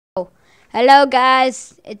Hello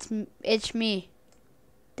guys, it's me,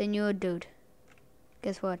 the new dude.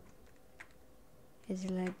 Guess what? Is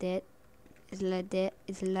it like that? Is it like that?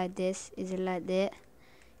 Is it like this? Is it like that?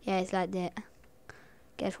 Yeah, it's like that.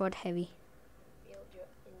 Guess what, Heavy? Build your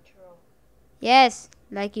intro. Yes,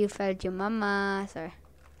 like you felt your mama. Sorry.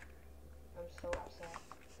 I'm so upset.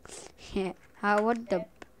 Yeah. What the?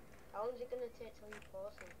 How long is it gonna take till you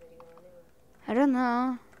post this video anyway? I don't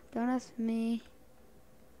know. Don't ask me.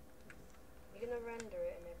 You're gonna render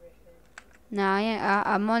it and everything. Nah, yeah,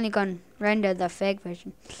 I'm only gonna render the fake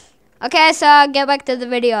version. Okay, so get back to the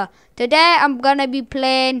video. Today I'm gonna be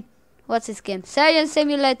playing, what's this game? Surgeon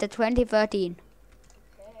Simulator 2013. Seb,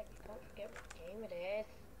 you can't forget what game it is.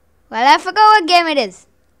 Well, I forgot what game it is.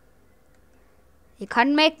 You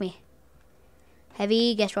can't make me.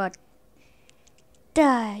 Heavy, guess what?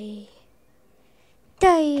 Die.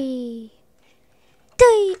 Die.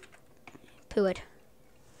 Die. Poo it.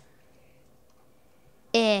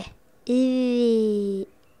 Eh.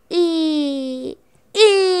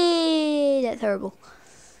 That's horrible.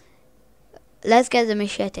 Let's get the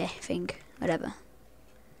machete thing. Whatever.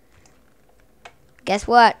 Guess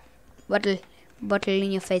what? Bottle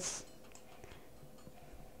in your face.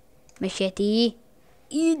 Machete.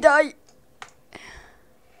 You die.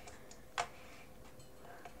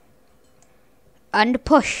 And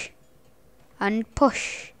push. And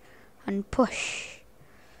push. And push.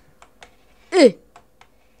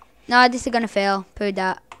 No, this is gonna fail. Put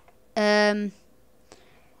that.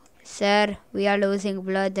 Sir, we are losing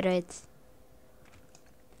blood rates.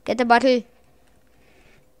 Get the bottle.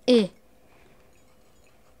 Shove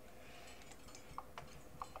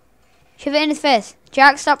it in his face.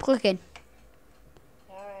 Jack, stop clicking.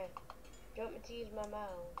 Alright. Do you want me to use my mouse?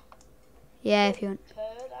 Yeah, if you want.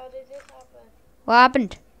 Turd, how did this happen? What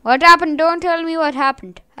happened? What happened? Don't tell me what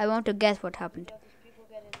happened. I want to guess what happened. Yo, these people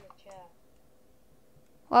get in the chat.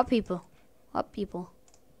 What people? What people?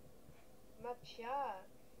 My chat.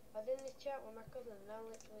 I was in this chat with my cousin. Now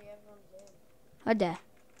literally everyone's in. What the?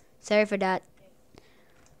 Sorry for that.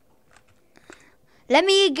 Let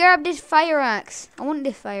me grab this fire axe. I want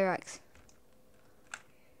this fire axe.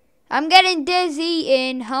 I'm getting dizzy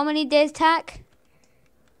in how many days, Tack?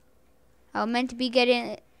 I'm meant to be getting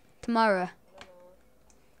it tomorrow.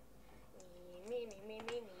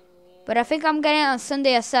 But I think I'm getting it on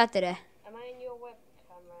Sunday or Saturday. Am I in your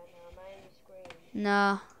webcam right now? Am I in your screen?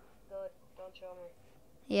 No. Good. Don't show me.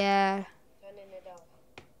 Yeah. Turning it off.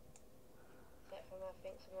 Except for I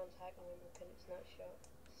think someone's hacking me because it's not show.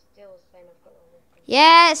 Still saying I've got one.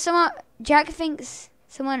 Yeah, Jack thinks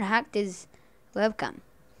someone hacked his webcam.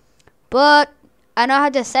 But I know how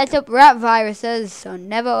to set up rat viruses, so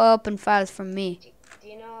never open files from me. Do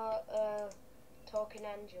you know Talking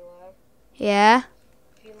Angela? Yeah?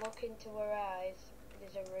 If you look into her eyes,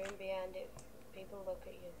 there's a room behind it. People look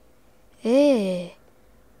at you.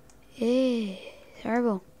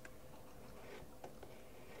 Terrible.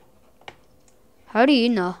 How do you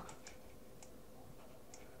know?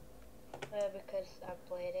 Because I've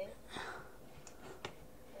played it.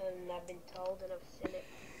 And I've been told and I've seen it.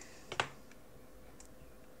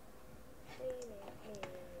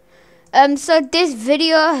 So this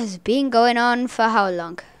video has been going on for how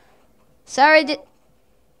long? Sorry,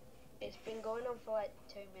 it's been going on for like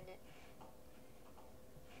 2 minutes.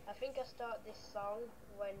 I think I started this song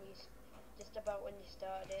when just about when you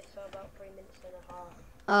started it, so about 3 minutes and a half.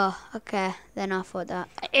 Oh, okay. Then I thought that.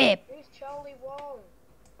 Who's Charlie Wong?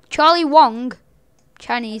 Charlie Wong?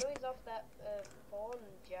 Chinese. I know he's off that porn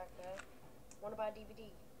jacker. Wanna buy a DVD?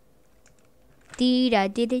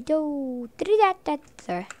 Dee-da-dee-dee-do. Dee-da-da.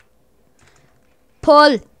 Sorry.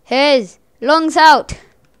 Pull his lungs out.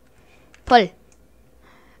 Pull.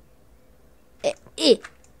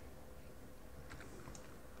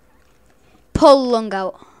 Pull lung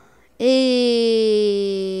out.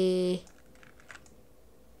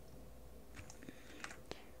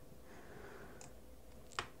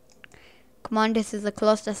 Come on, this is the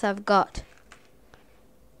closest I've got.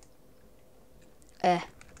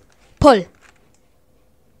 Pull.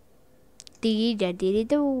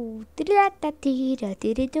 Dee-da-dee-dee-do.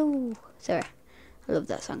 Dee-da-da-dee-da-dee-dee-do. Sorry. I love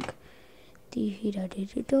that song.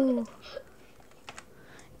 Dee-da-dee-dee-do.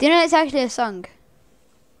 Do you know it's actually a song?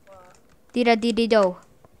 What? Dee-da-dee-dee-do. I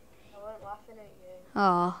wasn't laughing at you.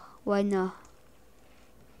 Oh, why not?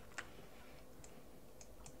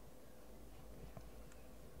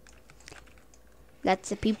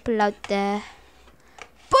 Lots of people out there.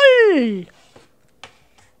 Pull!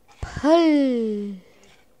 Pull!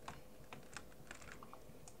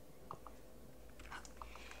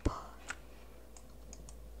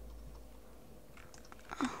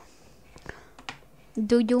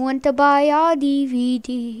 Do you want to buy our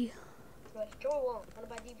DVD? Right, sure I want. Want to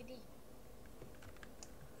buy DVD?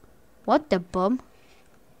 What the bum?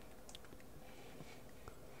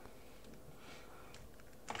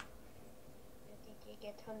 Did you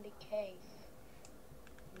get on the case?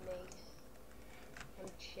 Mace. And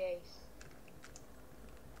Chase.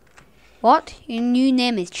 What? Your new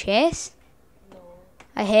name is Chase? No.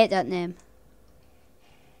 I hate that name.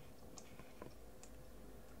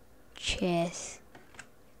 Chase.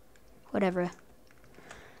 Whatever.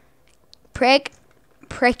 Prick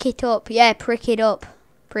it up. Yeah, prick it up.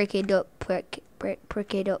 Prick it up. Prick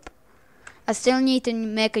it up. I still need to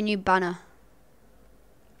make a new banner.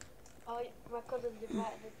 Oh, my cousin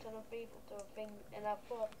invited a ton of people to a thing, and I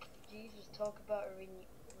thought, Jesus, talk about a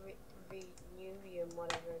reunion,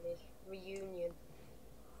 whatever it is. Reunion.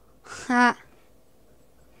 Ha.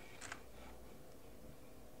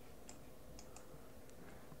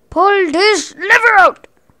 Pull this lever out!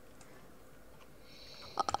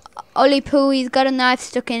 Ollie Poo, he's got a knife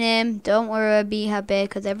stuck in him. Don't worry, be happy,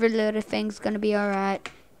 because every little thing's gonna be alright.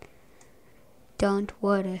 Don't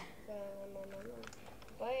worry.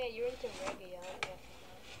 Oh yeah, you're into reggae, aren't you?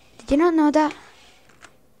 Did you not know that? I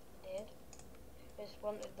did. I just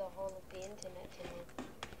wanted the whole of the internet to know.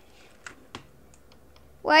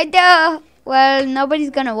 Why the? Well,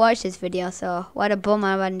 nobody's gonna watch this video, so what a bum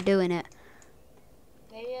I'm doing it.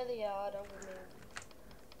 Yeah, they are, don't we?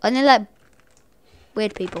 Only like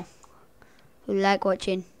weird people who like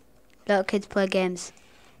watching little kids play games.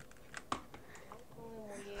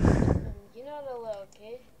 You're not a little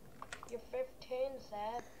kid. You're 15,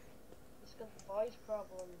 Seb. It's got voice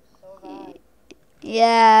problems, so bad.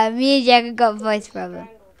 Yeah, me and Jack got voice problem.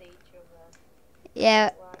 Strangled each other. Yeah.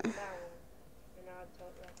 Like now, and I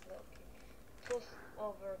talk like a little kid. Plus,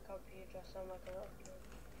 over a computer, I sound like a little kid.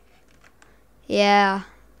 Yeah.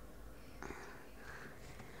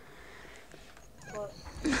 Plus,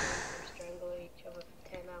 we strangle each other for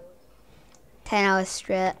 10 hours. 10 hours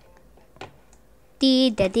straight. Dee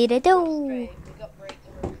da dee da Not do. straight, we got breaks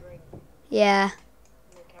for a drink, Yeah.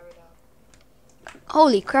 and we carried on.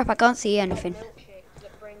 Holy crap, I can't see anything. Milkshakes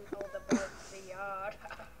that bring all the boys to the yard.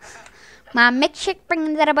 My milkshake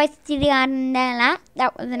brings the boys to the island.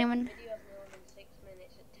 That wasn't even. Video's more than 6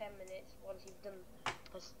 minutes. At 10 minutes, once you've done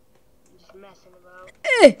just messing about.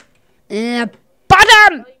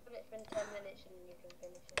 Bottom! Not even it's been 10 minutes and you can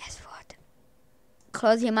finish it. Guess what?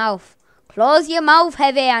 Close your mouth. Close your mouth,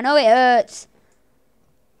 Heavy. I know it hurts.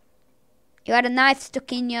 You had a knife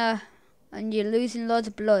stuck in you and you're losing loads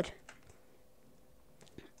of blood.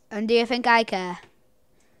 And do you think I care?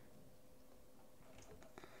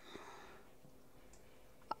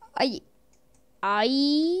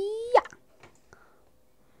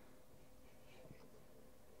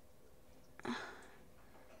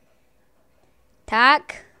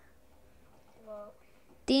 Tack. Well,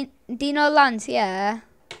 Dino Lance, yeah.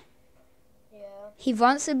 yeah, He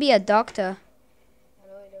wants to be a doctor. I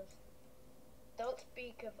know he does. Don't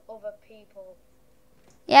speak of other people.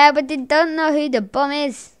 Yeah, but they don't know who the bum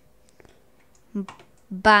is.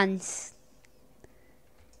 Bans.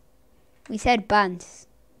 We said Bans,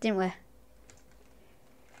 didn't we? Yeah.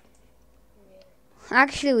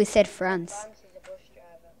 Actually, we said France. Vance is a bus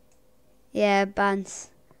driver. Yeah, Bans.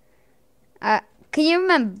 Can you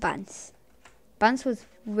remember Bans? Bans was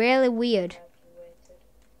really weird. Graduated.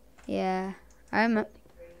 Yeah, I remember.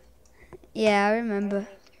 Degrees. Yeah, I remember. And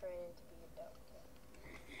he's training to be a doctor.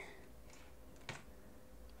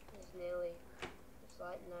 He's nearly, it's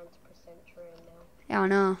like 90% trained now. Yeah, I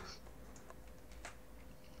know.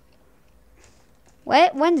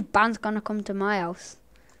 When's Bans gonna come to my house?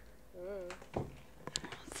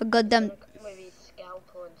 For goddamn. Gonna come with his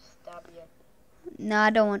scalpel and stab you. No, I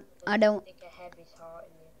don't want. I don't. Stick a heavy heart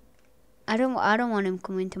in you. I don't want him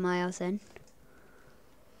coming to my house then.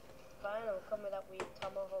 Fine, I'll come with that weird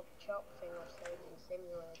tomahawk chop thing or something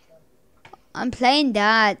simulator. I'm playing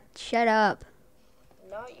that. Shut up.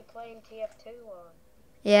 No, you're playing TF2 on.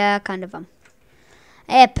 Yeah, kind of.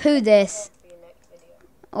 Hey, poo this. For your next video.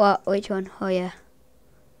 What? Which one? Oh yeah.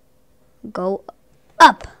 Go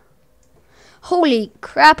up. Holy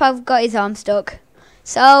crap! I've got his arm stuck.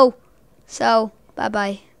 So, bye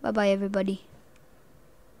bye everybody.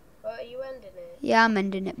 What, are you ending it? Yeah, I'm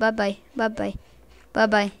ending it. Bye bye.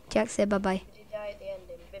 Jack said bye bye. Did you die at the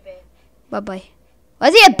ending? Baby. Bye.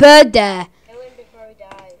 Was he a bird there? Kill him before he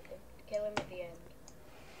dies. Kill him at the end.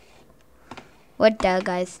 What the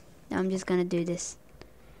guys? I'm just gonna do this.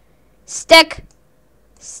 Stick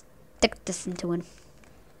this into him.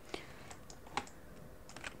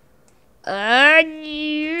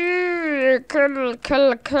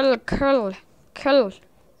 Kill.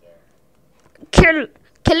 Kill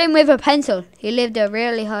him with a pencil. He lived a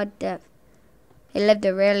really hard death. He lived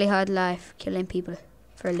a really hard life, killing people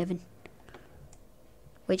for a living.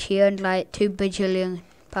 Which he earned like £2 bajillion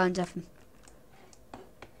off him.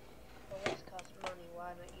 Bullets cost money,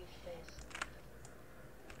 why not use this?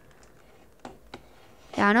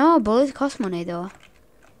 Yeah, I know, bullets cost money though.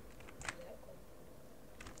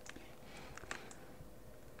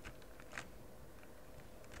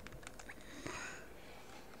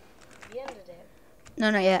 Have you ended it?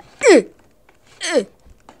 No, not yet.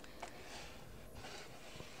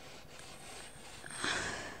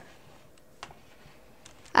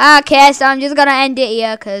 Okay, so I'm just gonna end it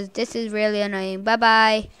here because this is really annoying. Bye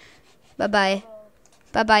bye. Bye bye.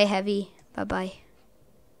 Bye bye, Heavy. Bye bye.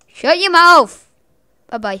 Shut your mouth.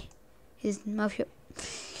 Bye bye. His mouth shut.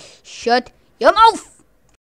 Shut your mouth.